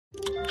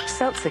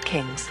Seltzer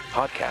Kings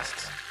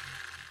podcasts.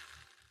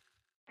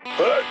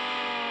 Hey,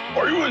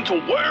 are you into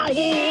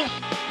werewolves,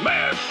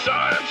 mad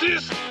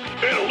scientists,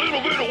 and a little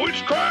bit of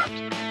witchcraft?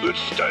 Then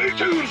stay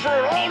tuned for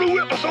an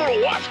all-new episode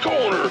of Watts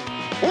Corner.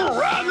 We're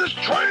riding this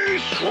train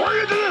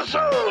straight to the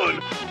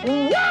sun.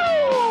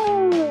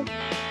 Woo!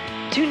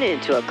 Tune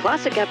in to a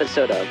classic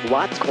episode of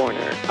Watts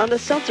Corner on the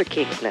Seltzer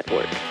Kings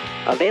Network.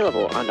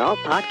 Available on all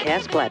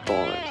podcast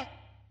platforms.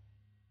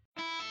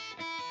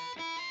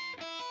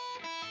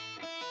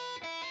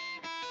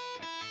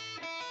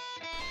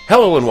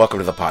 Hello and welcome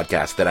to the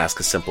podcast that asks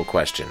a simple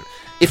question.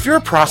 If you're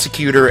a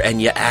prosecutor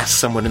and you ask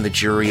someone in the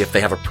jury if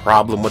they have a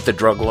problem with the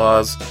drug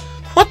laws,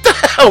 what the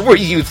hell were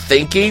you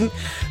thinking?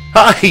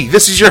 Hi,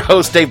 this is your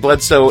host, Dave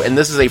Bledsoe, and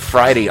this is a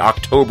Friday,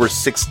 October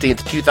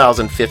 16th,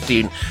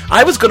 2015.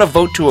 I was going to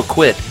vote to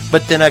acquit,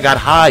 but then I got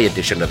high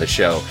edition of the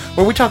show,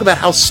 where we talk about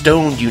how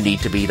stoned you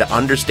need to be to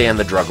understand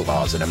the drug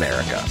laws in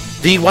America.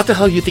 The What the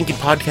Hell You Thinking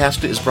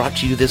podcast is brought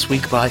to you this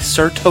week by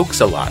Sir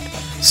Tokes-A-Lot.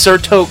 Sir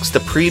Tokes, the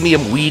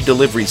premium weed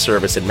delivery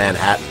service in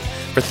Manhattan.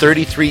 For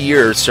 33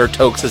 years, Sir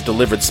Tokes has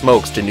delivered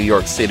smokes to New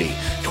York City.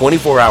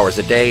 24 hours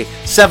a day,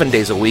 7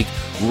 days a week,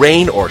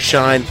 rain or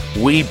shine,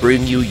 we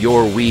bring you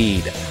your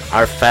weed.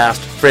 Our fast,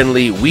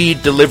 friendly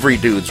weed delivery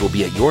dudes will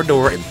be at your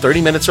door in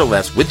 30 minutes or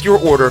less with your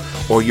order,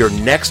 or your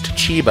next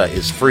Chiba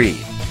is free.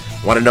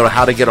 Want to know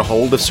how to get a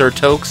hold of Sir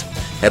Tokes?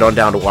 Head on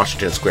down to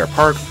Washington Square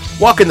Park,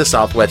 walk in the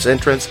southwest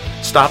entrance,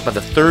 stop by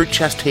the third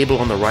chess table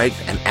on the right,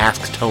 and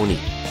ask Tony.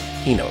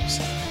 He knows.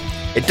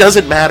 It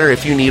doesn't matter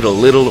if you need a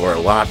little or a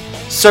lot,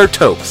 Sir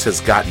Tokes has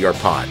got your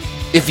pot.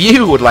 If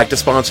you would like to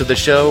sponsor the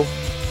show,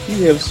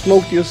 you have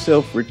smoked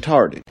yourself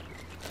retarded.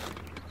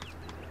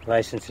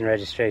 License and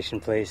registration,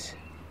 please.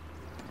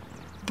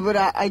 But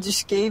I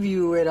just gave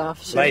you it,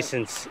 officer.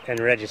 License and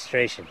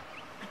registration.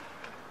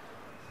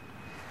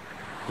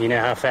 You know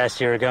how fast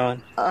you were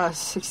going?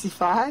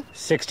 65?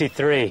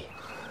 63.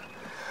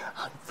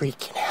 I'm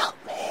freaking out,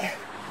 man.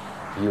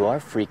 You are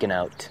freaking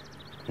out,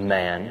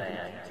 man.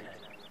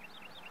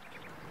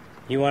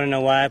 You want to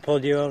know why I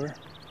pulled you over?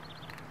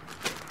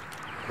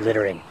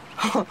 Littering.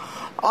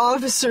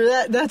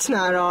 Officer, that's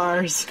not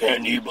ours.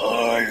 Candy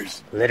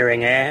bars.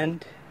 Littering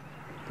and...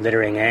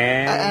 Littering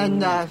and...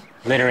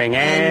 Littering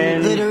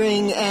and...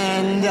 Littering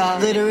and...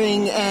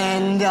 Littering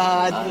and...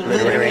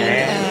 Littering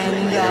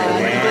and...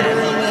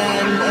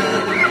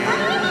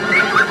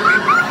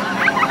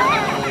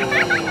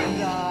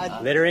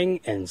 Littering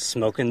and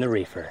smoking the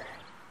reefer.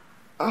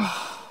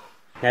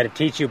 Now to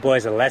teach you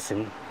boys a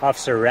lesson,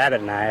 Officer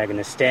Rabbit and I are going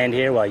to stand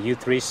here while you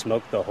three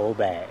smoke the whole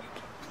bag.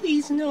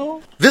 Please,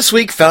 no. This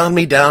week found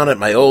me down at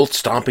my old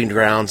stomping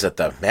grounds at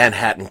the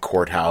Manhattan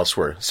courthouse,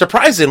 where,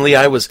 surprisingly,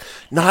 I was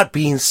not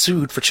being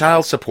sued for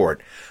child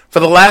support. For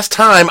the last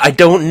time, I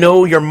don't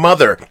know your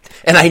mother,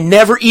 and I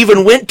never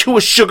even went to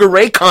a Sugar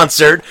Ray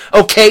concert,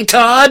 okay,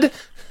 Todd?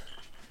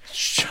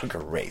 Sugar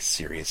Ray,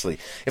 seriously.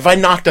 If I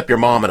knocked up your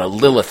mom at a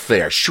Lilith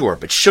fair, sure,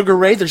 but Sugar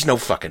Ray, there's no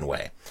fucking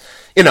way.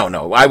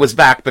 No, I was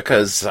back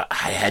because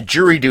I had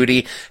jury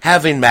duty,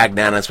 having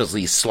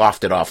magnanimously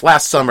sloughed it off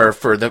last summer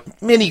for the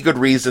many good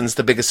reasons,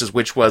 the biggest of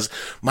which was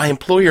my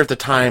employer at the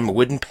time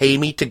wouldn't pay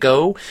me to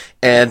go,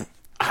 and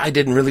I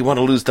didn't really want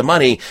to lose the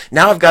money.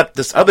 Now I've got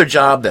this other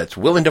job that's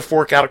willing to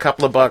fork out a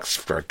couple of bucks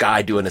for a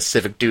guy doing a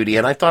civic duty,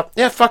 and I thought,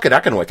 yeah, fuck it, I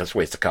can just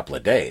waste a couple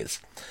of days.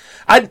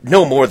 I'd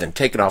no more than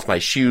taken off my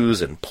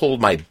shoes and pulled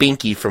my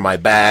binky from my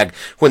bag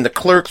when the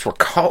clerks were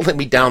calling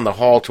me down the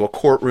hall to a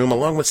courtroom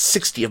along with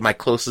 60 of my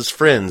closest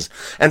friends.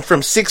 And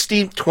from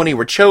 60, 20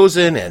 were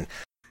chosen, and...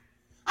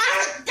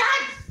 Oh,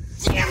 God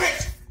damn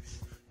it!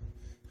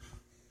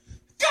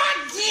 God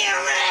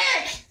damn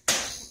it!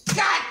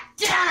 God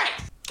damn it!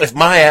 If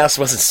my ass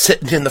wasn't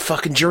sitting in the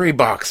fucking jury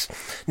box.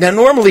 Now,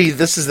 normally,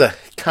 this is the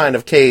kind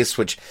of case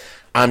which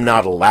I'm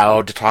not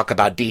allowed to talk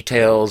about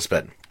details,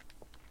 but...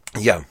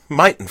 you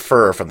might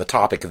infer from the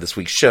topic of this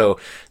week's show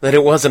that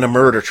it wasn't a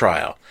murder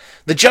trial.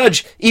 The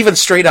judge even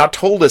straight out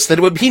told us that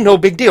it would be no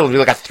big deal. It would be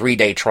like a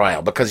 3-day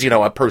trial because,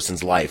 a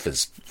person's life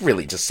is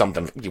really just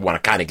something you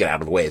want to kind of get out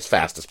of the way as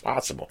fast as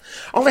possible.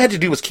 All I had to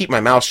do was keep my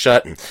mouth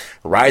shut and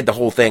ride the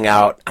whole thing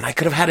out, and I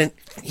could have had an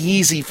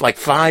easy,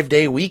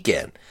 5-day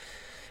weekend.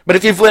 But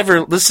if you've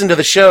ever listened to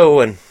the show,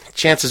 and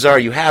chances are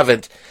you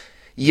haven't,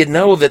 you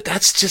know that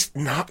that's just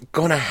not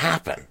going to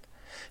happen.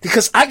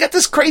 Because I got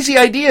this crazy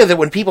idea that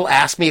when people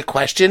ask me a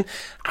question,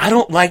 I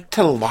don't like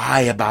to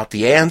lie about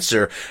the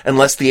answer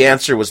unless the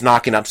answer was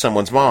knocking up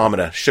someone's mom at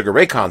a Sugar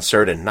Ray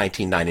concert in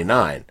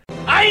 1999.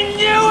 I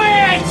knew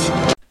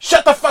it!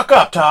 Shut the fuck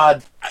up,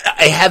 Todd!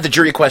 I had the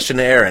jury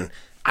questionnaire and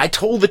I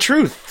told the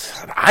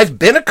truth. I've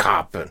been a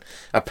cop in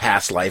a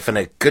past life, and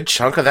a good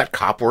chunk of that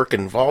cop work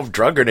involved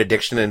drug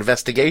interdiction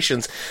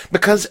investigations,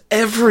 because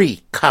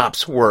every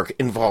cop's work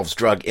involves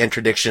drug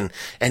interdiction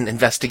and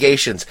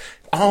investigations.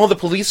 All the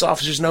police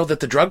officers know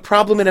that the drug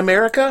problem in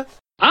America...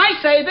 I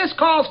say this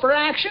calls for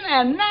action,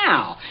 and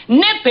now,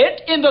 nip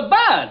it in the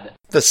bud.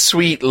 The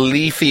sweet,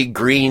 leafy,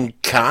 green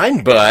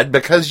kind, bud,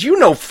 because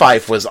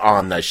Fife was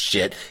on the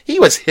shit. He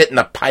was hitting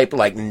a pipe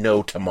like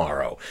no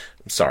tomorrow.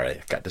 Sorry,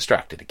 I got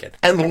distracted again.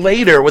 And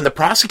later, when the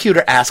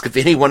prosecutor asked if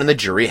anyone in the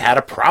jury had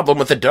a problem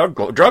with the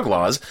drug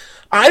laws,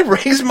 I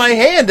raised my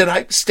hand and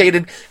I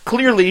stated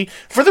clearly,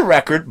 for the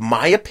record,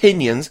 my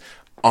opinions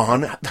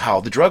on how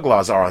the drug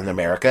laws are in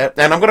America.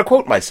 And I'm going to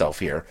quote myself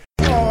here.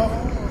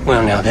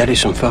 Well, now, that is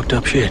some fucked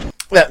up shit.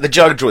 The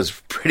judge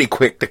was pretty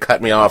quick to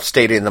cut me off,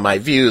 stating that my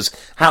views,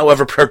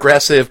 however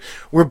progressive,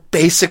 were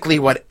basically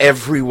what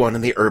everyone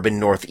in the urban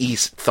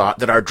Northeast thought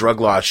that our drug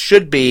laws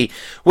should be,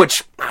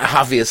 which,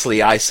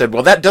 obviously, I said,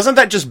 well, doesn't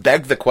that just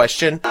beg the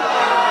question?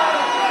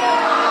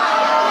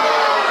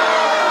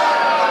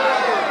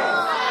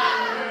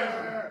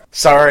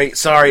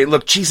 Sorry,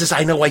 look, Jesus,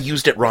 I know I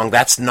used it wrong.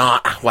 That's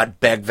not what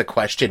beg the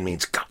question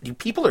means. God, you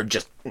people are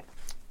just...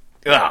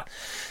 Ugh.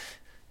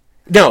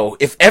 No,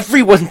 if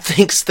everyone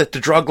thinks that the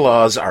drug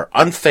laws are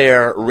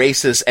unfair,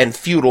 racist, and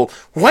futile,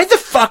 why the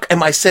fuck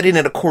am I sitting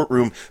in a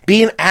courtroom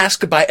being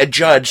asked by a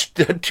judge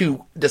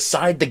to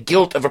decide the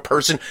guilt of a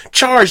person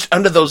charged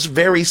under those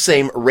very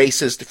same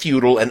racist,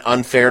 futile, and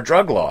unfair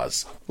drug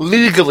laws?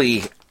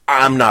 Legally,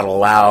 I'm not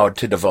allowed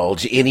to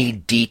divulge any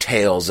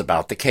details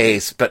about the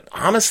case, but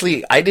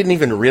honestly, I didn't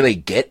even really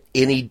get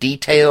any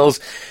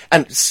details.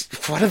 And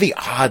what are the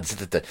odds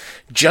that the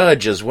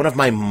judge is one of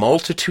my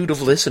multitude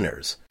of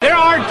listeners? There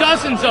are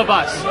dozens of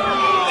us.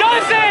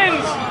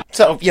 Dozens!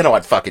 So, you know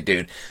what, fuck it,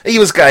 dude.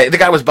 The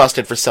guy was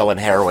busted for selling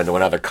heroin to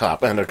another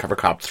undercover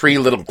cop, 3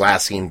 little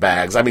glassine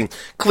bags. I mean,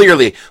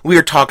 clearly, we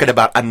are talking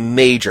about a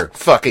major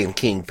fucking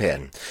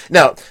kingpin.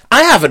 Now,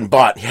 I haven't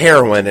bought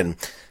heroin in,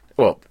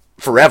 well,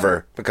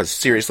 forever, because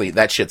seriously,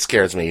 that shit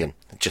scares me, and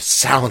it just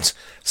sounds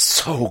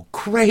so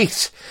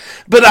great.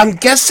 But I'm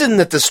guessing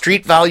that the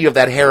street value of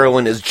that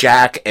heroin is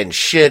jack and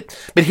shit.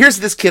 But here's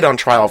this kid on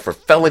trial for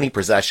felony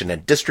possession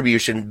and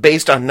distribution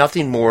based on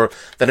nothing more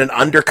than an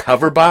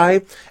undercover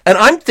buy. And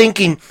I'm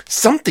thinking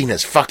something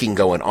is fucking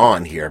going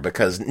on here,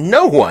 because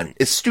no one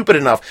is stupid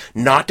enough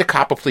not to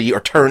cop a plea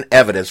or turn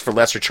evidence for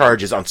lesser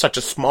charges on such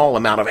a small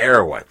amount of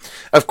heroin.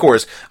 Of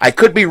course, I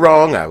could be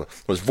wrong. I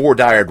was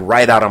voir-dired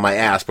right out on my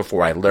ass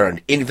before I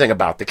learned anything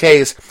about the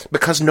case,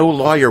 because no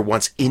lawyer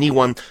wants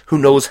anyone who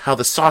knows how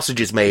the sausage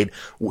is made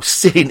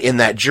sitting in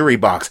that jury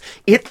box.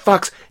 It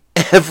fucks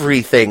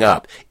everything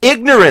up.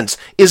 Ignorance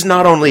is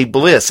not only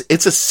bliss,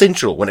 it's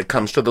essential when it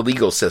comes to the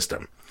legal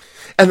system.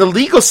 And the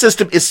legal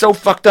system is so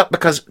fucked up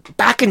because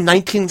back in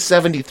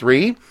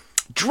 1973,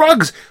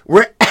 drugs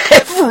were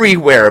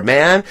everywhere,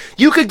 man.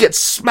 You could get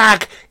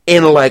smack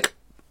in, like,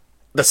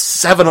 the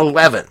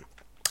 7-Eleven.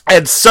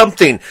 And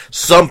something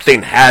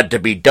had to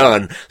be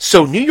done.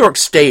 So New York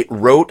State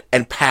wrote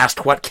and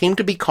passed what came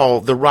to be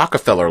called the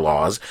Rockefeller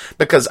Laws,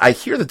 because I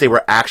hear that they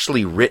were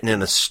actually written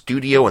in a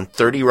studio in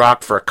 30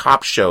 Rock for a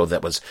cop show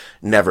that was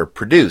never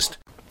produced.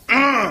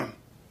 Just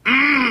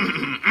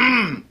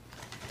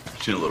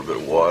need a little bit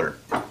of water.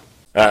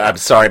 I'm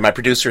sorry, my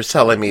producer is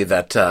telling me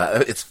that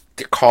it's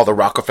called the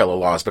Rockefeller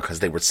Laws because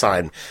they were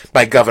signed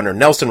by Governor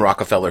Nelson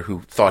Rockefeller,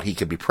 who thought he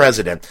could be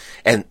president.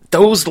 And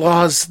those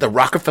laws, the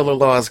Rockefeller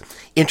Laws,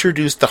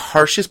 introduced the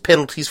harshest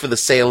penalties for the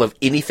sale of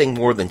anything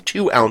more than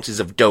 2 ounces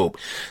of dope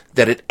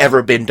that had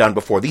ever been done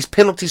before. These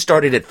penalties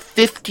started at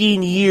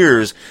 15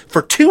 years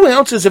for 2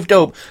 ounces of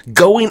dope,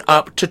 going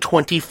up to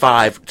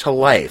 25 to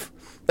life.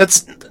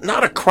 That's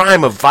not a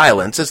crime of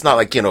violence. It's not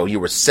like,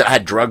 you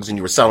had drugs and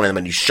you were selling them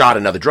and you shot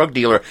another drug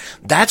dealer.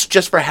 That's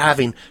just for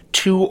having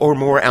 2 or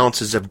more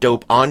ounces of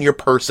dope on your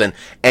person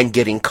and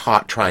getting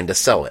caught trying to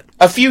sell it.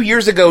 A few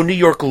years ago, New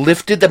York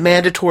lifted the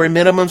mandatory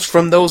minimums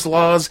from those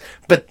laws,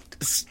 but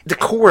the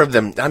core of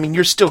them, I mean,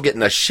 you're still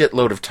getting a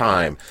shitload of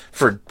time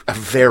for a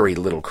very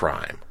little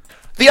crime.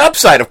 The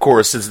upside, of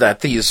course, is that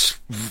these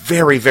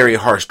very, very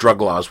harsh drug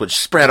laws, which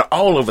spread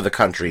all over the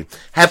country,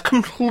 have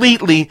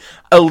completely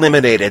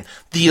eliminated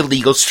the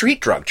illegal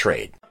street drug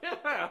trade.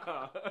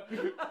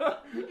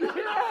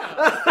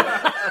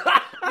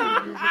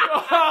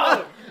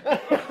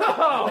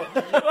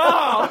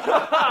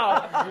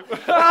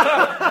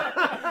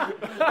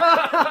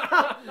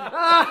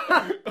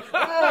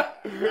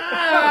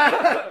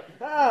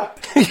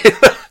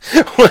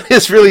 What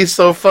is really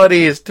so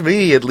funny, is to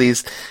me at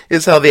least,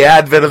 is how the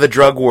advent of the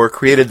drug war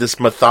created this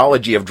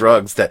mythology of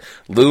drugs that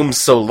looms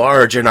so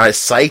large in our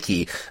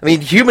psyche. I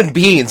mean, human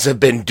beings have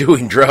been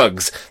doing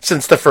drugs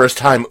since the first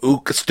time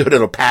Ook stood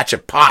in a patch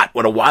of pot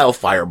when a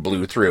wildfire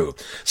blew through.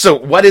 So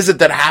what is it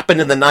that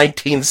happened in the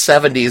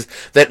 1970s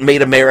that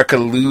made America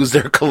lose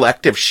their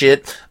collective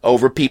shit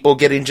over people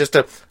getting just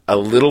a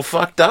little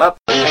fucked up?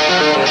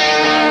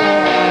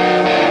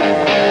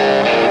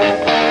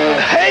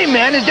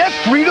 Man, is that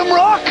Freedom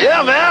Rock?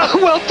 Yeah, man.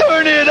 Well,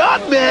 turn it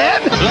up,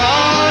 man.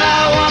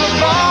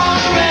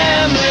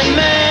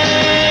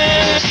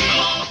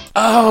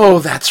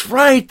 Oh, that's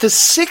right. The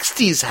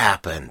 60s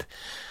happened.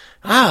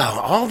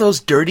 All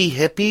those dirty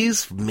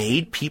hippies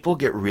made people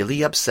get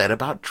really upset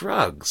about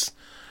drugs.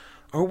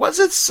 Or was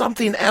it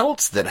something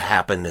else that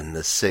happened in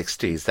the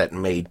 60s that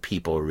made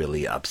people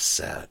really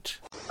upset?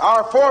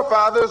 Our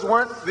forefathers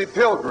weren't the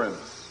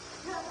Pilgrims.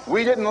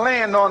 We didn't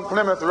land on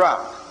Plymouth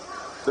Rock.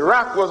 The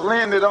rock was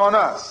landed on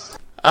us.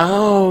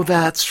 Oh,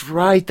 that's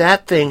right.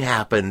 That thing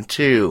happened,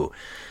 too.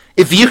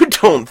 If you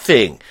don't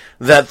think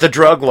that the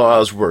drug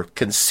laws were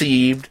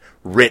conceived,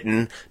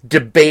 written,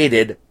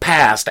 debated,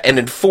 passed, and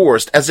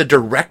enforced as a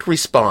direct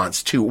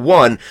response to,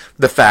 one,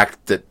 the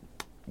fact that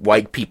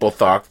white people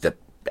thought that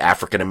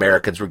African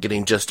Americans were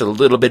getting just a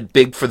little bit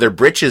big for their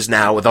britches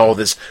now with all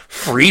this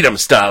freedom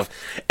stuff,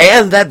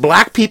 and that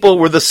black people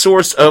were the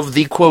source of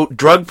the, quote,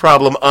 drug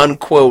problem,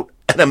 unquote,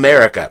 in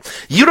America.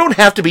 You don't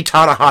have to be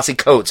Ta-Nehisi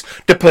Coates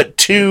to put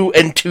 2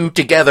 and 2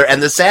 together,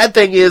 and the sad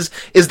thing is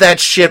that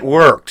shit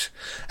worked.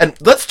 And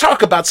let's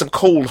talk about some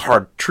cold,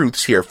 hard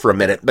truths here for a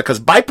minute, because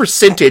by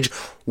percentage,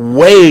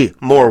 way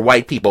more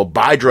white people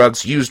buy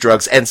drugs, use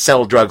drugs, and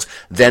sell drugs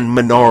than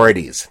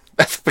minorities.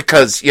 That's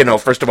because,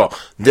 first of all,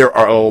 there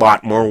are a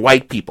lot more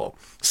white people.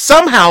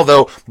 Somehow,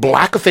 though,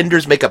 black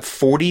offenders make up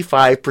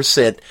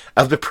 45%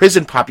 of the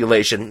prison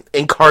population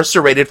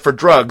incarcerated for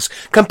drugs,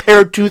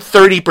 compared to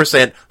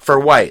 30% for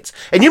whites.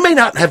 And you may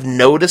not have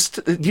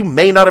noticed,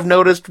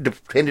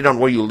 depending on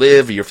where you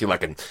live, or if you're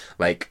in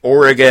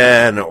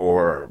Oregon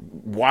or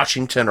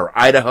Washington or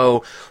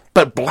Idaho,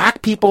 but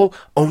black people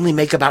only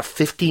make about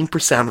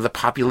 15% of the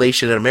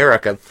population in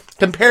America,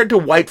 compared to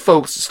white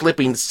folks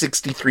slipping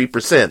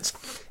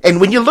 63%. And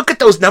when you look at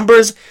those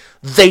numbers,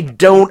 they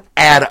don't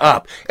add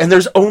up. And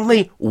there's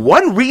only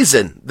one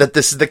reason that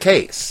this is the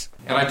case.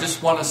 And I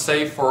just want to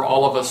say, for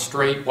all of us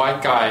straight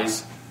white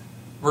guys,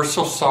 we're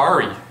so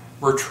sorry.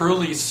 We're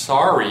truly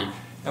sorry.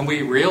 And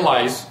we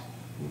realize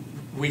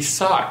we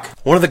suck.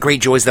 One of the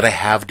great joys that I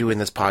have doing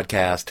this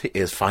podcast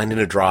is finding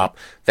a drop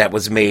that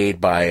was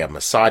made by a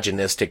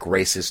misogynistic,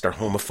 racist, or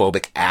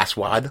homophobic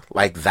asswad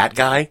like that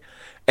guy,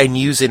 and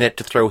using it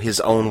to throw his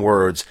own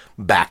words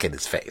back in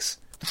his face.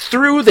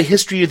 Through the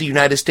history of the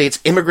United States,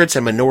 immigrants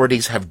and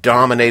minorities have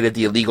dominated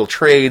the illegal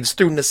trades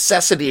through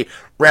necessity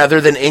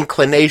rather than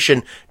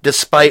inclination,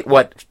 despite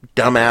what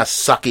dumbass,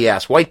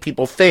 sucky-ass white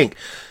people think.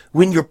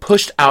 When you're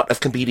pushed out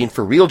of competing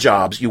for real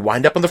jobs, you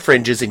wind up on the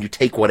fringes and you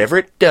take whatever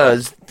it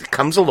does that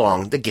comes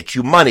along that gets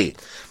you money.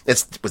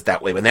 It was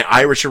that way when the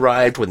Irish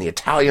arrived, when the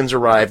Italians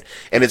arrived,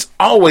 and it's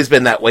always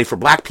been that way for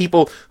black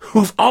people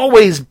who've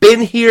always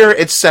been here,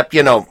 except,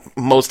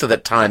 most of the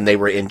time they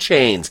were in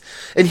chains.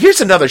 And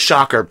here's another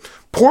shocker.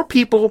 Poor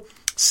people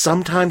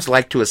sometimes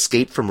like to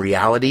escape from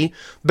reality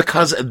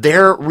because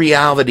their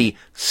reality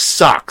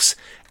sucks.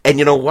 And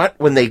you know what?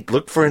 When they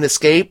look for an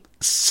escape,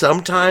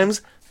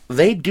 sometimes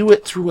they do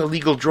it through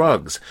illegal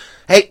drugs.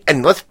 Hey,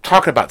 and let's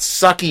talk about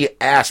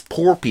sucky-ass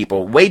poor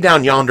people way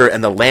down yonder in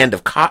the land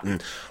of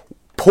cotton.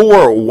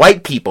 Poor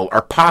white people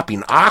are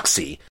popping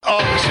Oxy.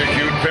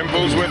 Execute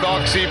pimples with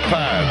Oxy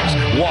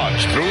pads.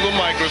 Watch through the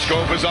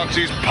microscope as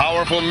Oxy's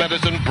powerful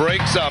medicine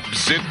breaks up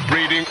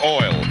zit-breeding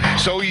oil,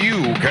 so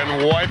you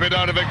can wipe it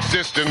out of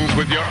existence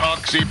with your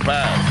Oxy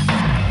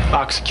pad.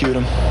 Execute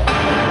him.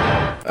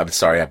 I'm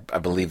sorry, I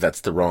believe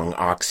that's the wrong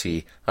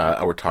Oxy.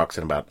 We're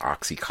talking about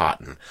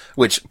Oxycontin,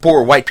 which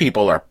poor white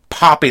people are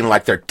popping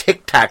like they're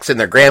Tic Tacs in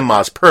their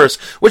grandma's purse,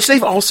 which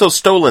they've also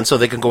stolen so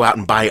they can go out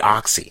and buy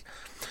Oxy.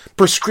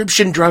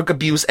 Prescription drug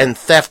abuse and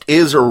theft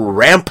is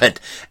rampant,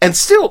 and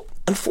still,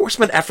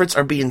 enforcement efforts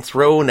are being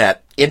thrown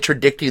at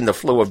interdicting the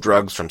flow of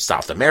drugs from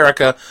South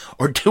America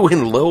or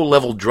doing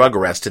low-level drug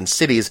arrests in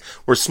cities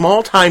where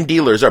small-time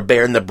dealers are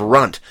bearing the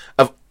brunt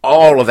of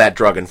all of that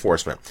drug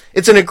enforcement.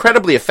 It's an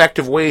incredibly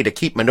effective way to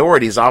keep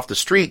minorities off the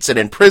streets and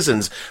in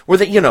prisons where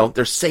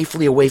they're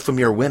safely away from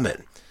your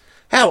women.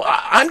 Hell,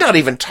 I'm not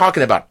even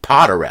talking about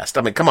pot arrest.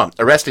 I mean, come on,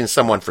 arresting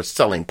someone for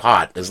selling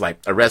pot is like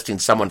arresting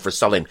someone for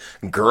selling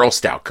Girl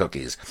Scout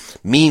cookies.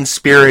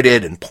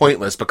 Mean-spirited and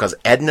pointless because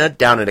Edna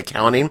down in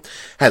accounting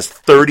has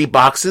 30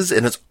 boxes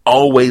and is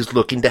always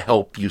looking to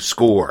help you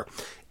score.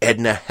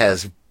 Edna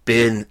has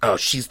been,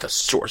 she's the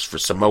source for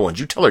Samoans.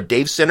 You tell her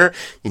Dave sent her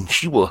and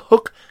she will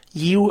hook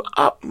you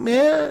up,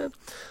 man.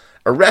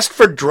 Arrests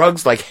for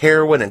drugs like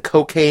heroin and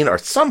cocaine are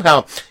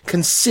somehow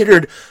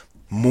considered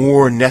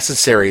more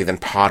necessary than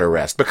pot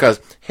arrest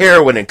because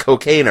heroin and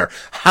cocaine are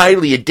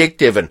highly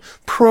addictive and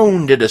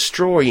prone to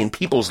destroying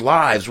people's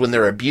lives when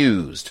they're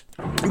abused.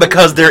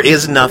 Because there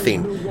is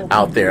nothing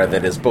out there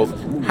that is both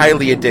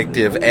highly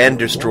addictive and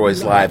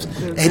destroys lives,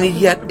 and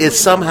yet is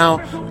somehow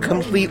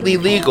completely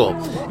legal.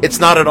 It's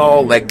not at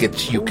all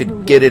like you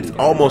could get it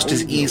almost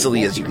as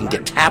easily as you can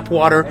get tap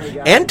water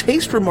and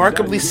taste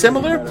remarkably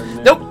similar.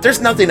 Nope,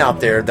 there's nothing out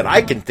there that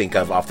I can think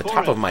of off the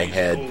top of my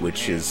head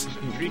which is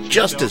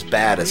just as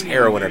bad as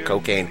heroin or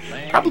cocaine,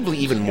 probably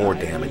even more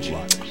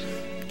damaging.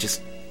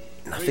 Just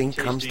nothing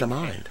comes to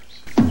mind.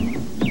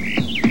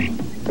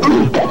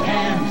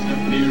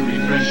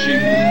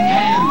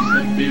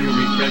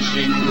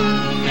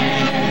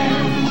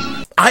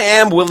 I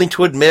am willing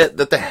to admit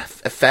that the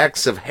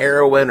effects of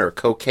heroin or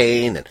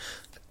cocaine, and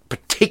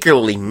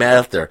particularly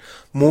meth, are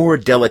more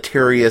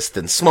deleterious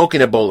than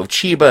smoking a bowl of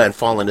Chiba and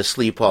falling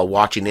asleep while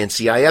watching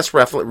NCIS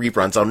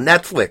reruns on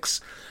Netflix.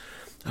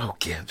 Oh,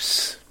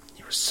 Gibbs,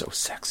 you were so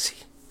sexy.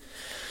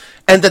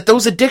 And that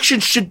those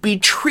addictions should be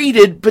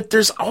treated, but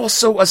there's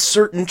also a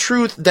certain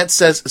truth that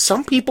says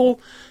some people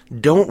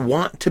don't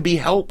want to be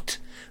helped.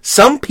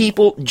 Some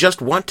people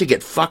just want to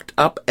get fucked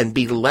up and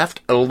be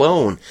left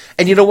alone.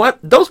 And you know what?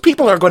 Those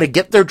people are going to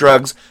get their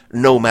drugs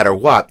no matter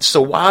what.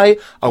 So why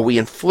are we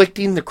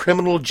inflicting the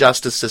criminal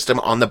justice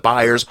system on the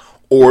buyers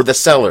or the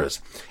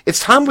sellers? It's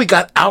time we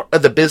got out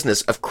of the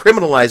business of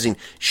criminalizing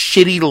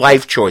shitty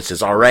life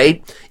choices, all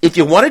right? If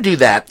you want to do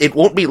that, it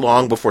won't be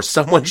long before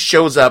someone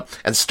shows up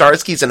and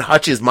Starsky's and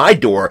Hutches my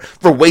door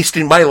for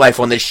wasting my life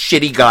on this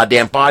shitty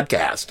goddamn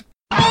podcast.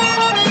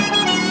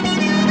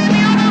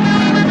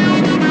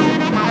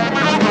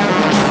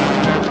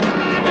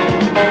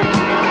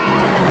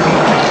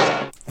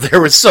 There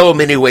were so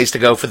many ways to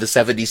go for the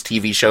 70s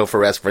TV show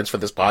for reference for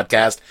this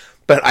podcast,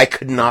 but I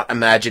could not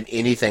imagine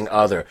anything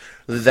other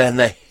than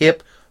the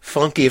hip,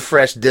 funky,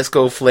 fresh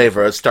disco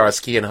flavor of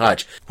Starsky and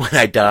Hutch. When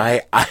I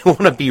die, I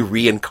want to be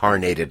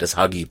reincarnated as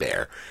Huggy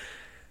Bear.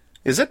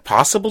 Is it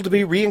possible to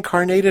be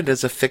reincarnated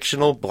as a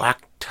fictional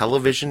black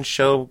television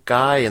show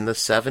guy in the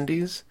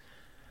 70s?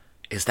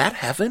 Is that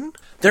heaven?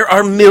 There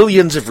are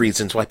millions of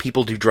reasons why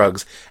people do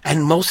drugs,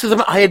 and most of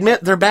them, I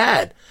admit, they're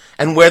bad.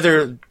 And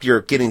whether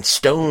you're getting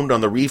stoned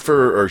on the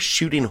reefer or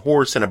shooting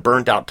horse in a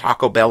burned-out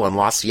Taco Bell in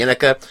La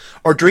Cienega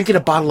or drinking a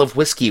bottle of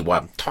whiskey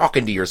while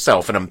talking to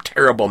yourself in a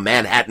terrible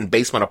Manhattan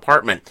basement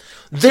apartment,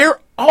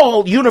 they're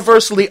all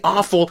universally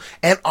awful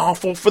and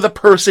awful for the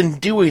person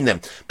doing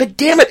them. But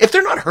damn it, if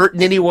they're not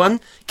hurting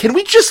anyone, can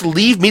we just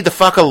leave me the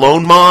fuck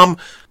alone, Mom?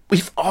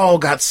 We've all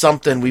got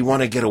something we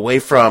want to get away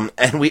from,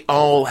 and we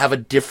all have a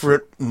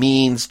different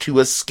means to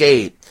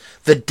escape.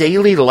 The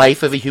daily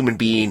life of a human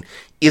being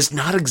is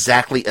not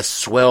exactly a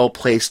swell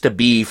place to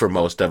be for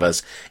most of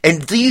us.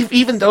 And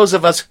even those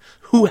of us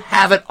who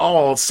have it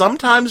all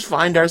sometimes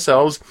find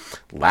ourselves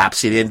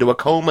lapsing into a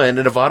coma in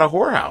a Nevada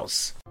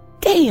whorehouse.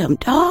 Damn,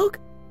 dog.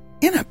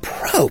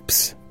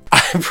 Inappropriate.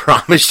 I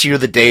promise you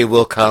the day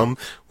will come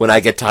when I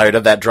get tired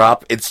of that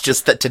drop. It's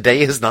just that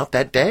today is not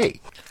that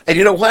day. And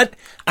you know what?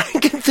 I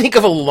can think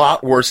of a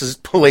lot worse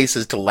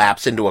places to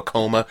lapse into a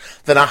coma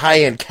than a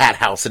high-end cat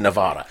house in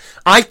Nevada.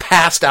 I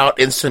passed out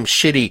in some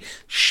shitty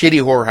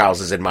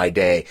whorehouses in my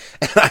day,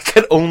 and I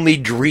could only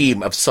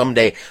dream of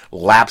someday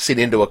lapsing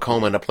into a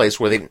coma in a place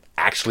where they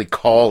actually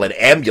call an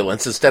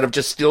ambulance instead of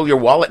just steal your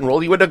wallet and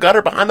roll you in a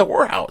gutter behind the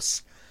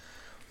whorehouse.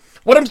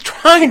 What I'm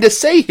trying to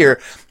say here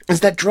is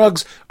that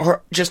drugs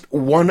are just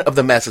one of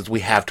the methods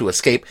we have to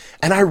escape,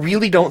 and I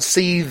really don't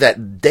see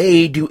that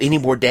they do any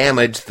more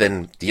damage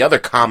than the other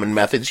common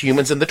methods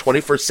humans in the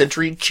 21st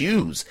century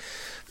choose.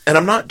 And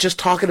I'm not just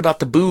talking about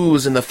the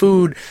booze and the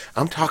food,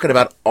 I'm talking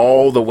about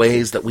all the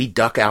ways that we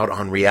duck out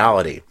on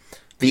reality.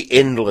 The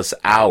endless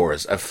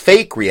hours of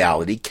fake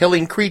reality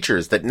killing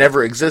creatures that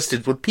never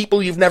existed with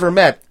people you've never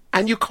met,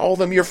 and you call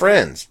them your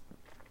friends.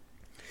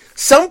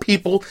 Some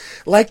people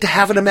like to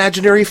have an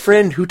imaginary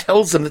friend who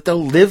tells them that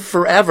they'll live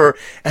forever,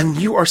 and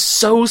you are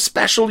so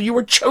special, you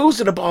are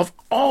chosen above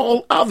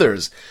all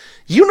others.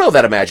 You know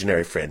that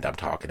imaginary friend I'm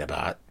talking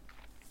about.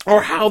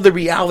 Or how the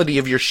reality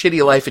of your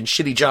shitty life and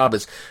shitty job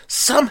is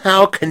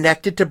somehow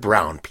connected to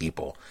brown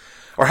people.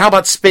 Or how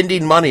about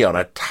spending money on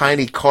a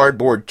tiny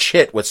cardboard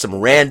chit with some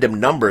random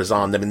numbers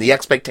on them in the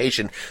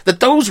expectation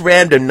that those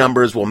random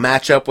numbers will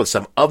match up with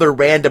some other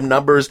random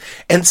numbers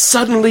and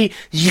suddenly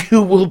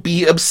you will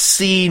be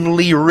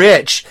obscenely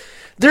rich.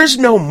 There's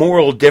no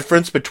moral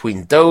difference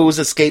between those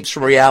escapes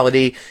from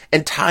reality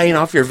and tying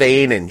off your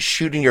vein and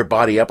shooting your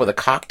body up with a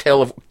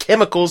cocktail of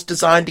chemicals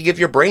designed to give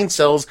your brain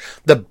cells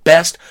the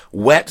best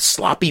wet,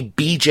 sloppy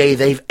BJ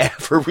they've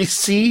ever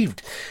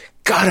received.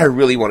 God, I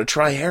really want to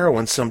try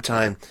heroin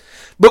sometime.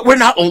 But we're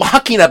not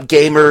locking up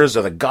gamers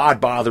or the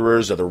God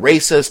botherers or the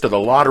racist or the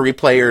lottery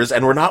players,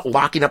 and we're not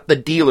locking up the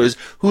dealers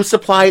who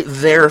supply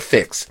their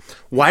fix.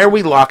 Why are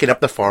we locking up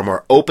the far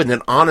more open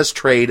and honest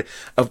trade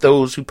of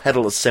those who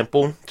peddle a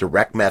simple,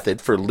 direct method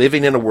for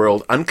living in a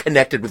world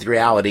unconnected with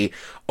reality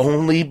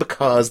only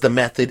because the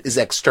method is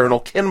external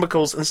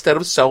chemicals instead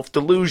of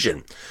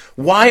self-delusion?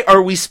 Why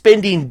are we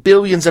spending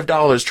billions of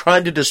dollars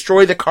trying to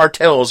destroy the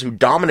cartels who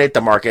dominate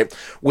the market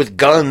with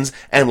guns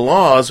and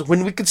laws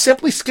when we could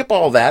simply skip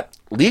all that,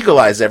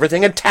 legalize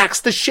everything, and tax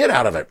the shit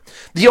out of it?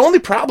 The only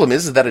problem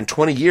is that in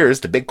 20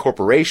 years, the big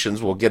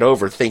corporations will get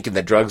over thinking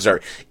that drugs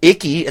are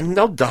icky and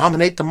they'll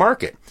dominate the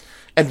market.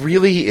 And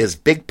really, is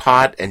Big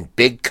Pot and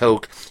Big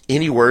Coke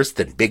any worse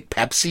than Big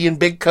Pepsi and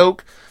Big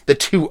Coke? The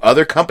two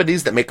other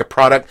companies that make a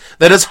product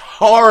that is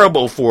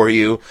horrible for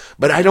you,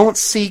 but I don't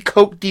see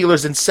Coke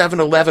dealers in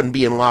 7-Eleven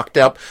being locked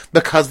up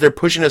because they're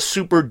pushing a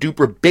super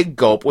duper big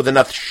gulp with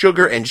enough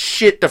sugar and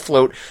shit to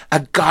float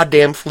a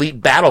goddamn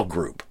fleet battle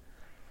group.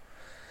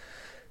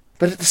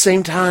 But at the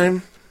same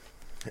time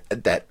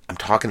that I'm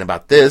talking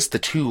about this, the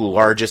two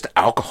largest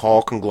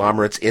alcohol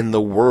conglomerates in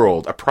the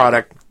world, a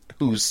product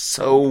who's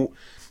so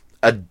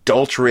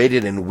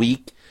adulterated and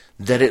weak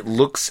that it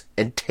looks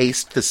and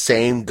tastes the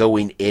same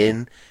going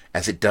in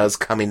as it does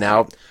coming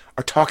out,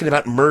 are talking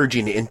about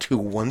merging into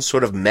one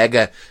sort of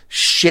mega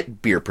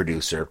shit beer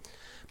producer.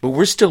 but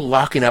we're still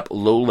locking up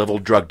low-level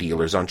drug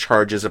dealers on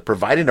charges of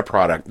providing a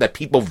product that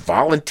people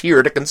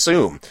volunteer to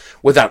consume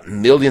without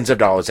millions of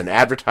dollars in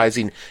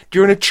advertising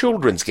during a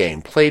children's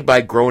game played by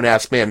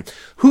grown-ass men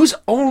whose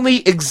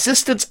only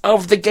existence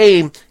of the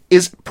game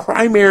is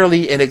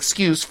primarily an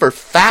excuse for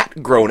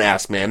fat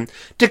grown-ass men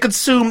to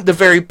consume the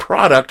very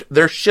product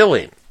they're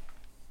shilling.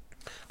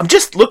 I'm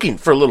just looking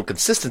for a little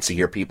consistency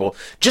here, people.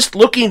 Just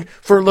looking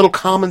for a little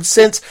common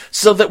sense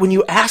so that when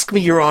you ask me,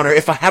 Your Honor,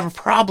 if I have a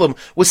problem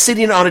with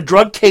sitting on a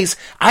drug case,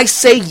 I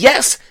say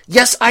yes.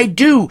 Yes, I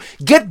do.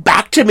 Get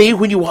back to me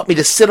when you want me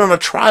to sit on a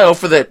trial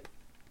for the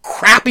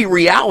crappy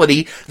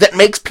reality that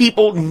makes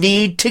people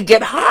need to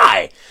get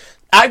high.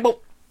 I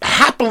will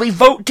happily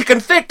vote to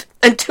convict.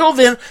 Until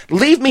then,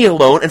 leave me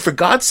alone, and for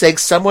God's sake,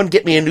 someone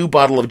get me a new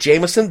bottle of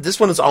Jameson. This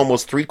one is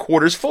almost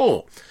 3/4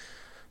 full.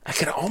 I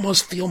can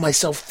almost feel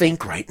myself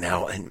think right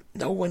now, and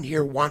no one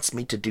here wants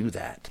me to do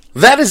that.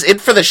 That is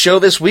it for the show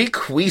this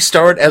week. We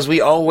start, as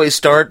we always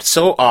start,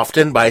 so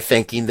often by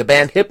thanking the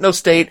band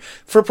Hypnostate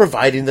for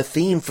providing the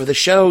theme for the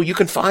show. You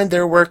can find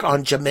their work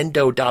on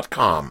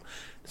Jamendo.com.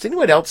 Does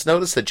anyone else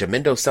notice that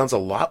Jamendo sounds a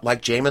lot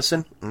like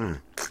Jameson?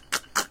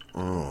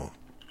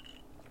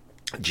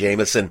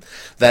 Jameson,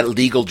 that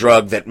legal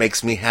drug that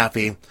makes me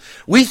happy.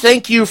 We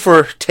thank you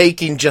for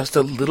taking just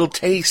a little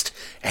taste,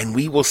 and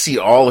we will see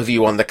all of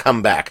you on the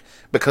comeback,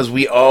 because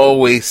we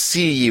always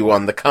see you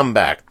on the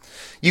comeback.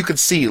 You can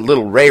see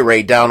little Ray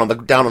Ray down on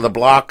the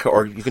block,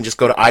 or you can just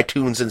go to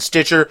iTunes and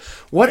Stitcher.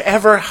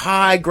 Whatever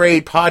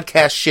high-grade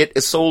podcast shit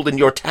is sold in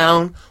your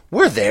town,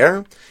 we're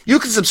there. You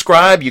can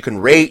subscribe, you can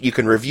rate, you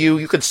can review,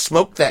 you can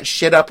smoke that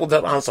shit up with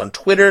us on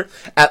Twitter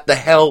at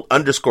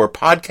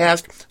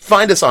 @thehell_podcast.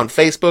 Find us on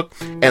Facebook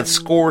and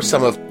score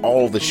some of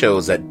all the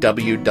shows at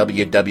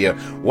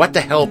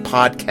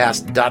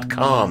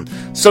www.whatthehellpodcast.com.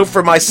 So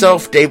for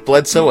myself, Dave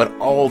Bledsoe, and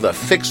all the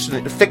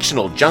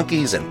fictional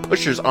junkies and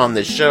pushers on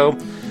this show,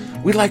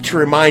 we'd like to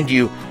remind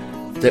you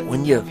that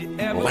when you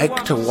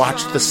like to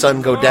watch the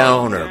sun go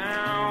down or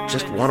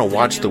just want to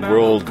watch the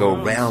world go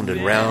round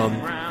and round,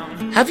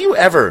 have you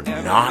ever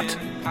not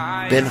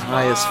been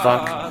high as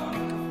fuck?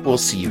 We'll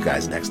see you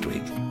guys next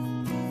week.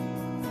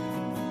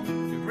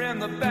 You're in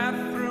the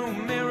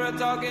bathroom mirror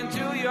talking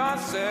to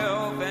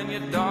yourself, and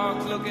your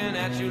dog's looking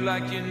at you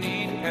like you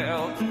need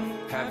help.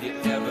 Have you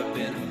ever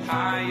been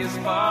high as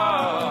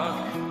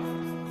fuck?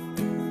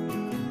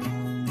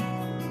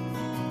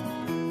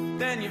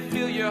 Then you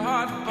feel your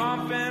heart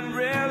pumping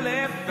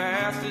really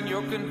fast, and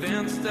you're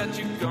convinced that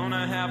you're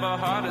gonna have a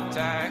heart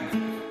attack.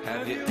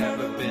 Have you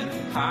ever been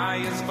high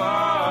as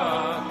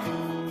fuck?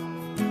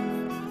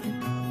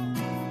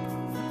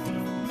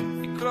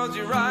 You close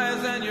your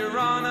eyes and you're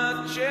on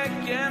a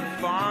chicken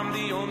farm.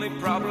 The only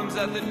problem's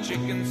that the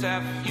chickens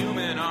have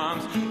human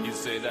arms. You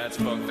say that's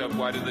fucked up,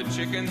 why do the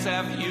chickens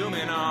have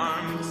human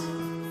arms?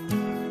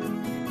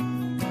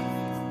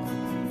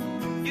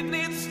 You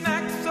need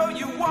snacks, so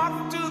you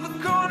walk to the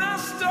corner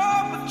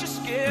store, but you're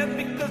scared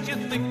because you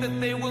think that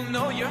they will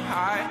know you're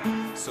high.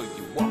 So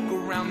you walk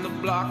around the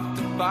block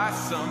to buy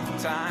some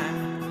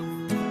time.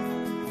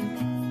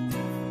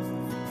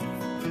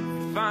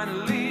 You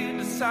finally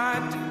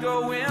decide to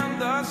go in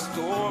the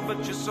store,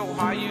 but you're so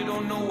high you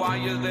don't know why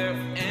you're there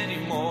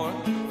anymore.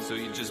 So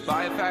you just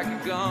buy a pack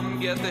of gum,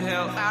 get the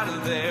hell out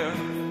of there.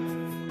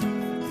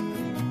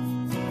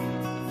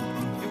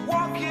 You're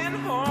walking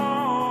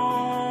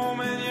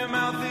home and your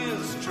mouth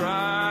is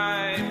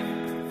dry.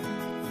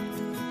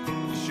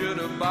 You should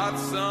have bought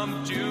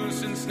some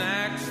juice and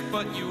snacks,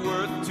 but you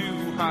were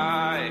too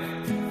high.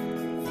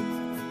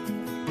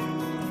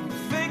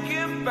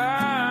 Thinking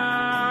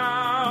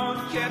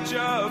about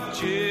ketchup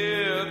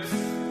chips,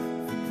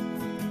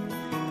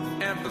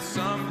 and for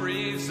some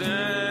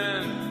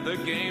reason the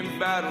game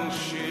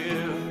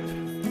Battleship.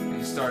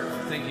 You start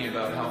thinking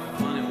about how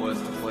fun it was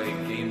to play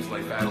games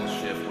like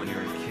Battleship when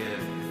you're a kid,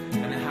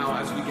 and how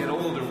as we get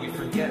older we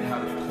forget how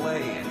to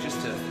play and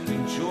just to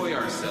enjoy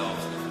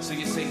ourselves. So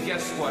you say,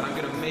 guess what, I'm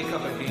gonna make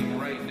up a game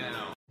right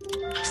now.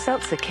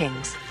 Seltzer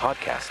Kings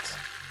podcasts.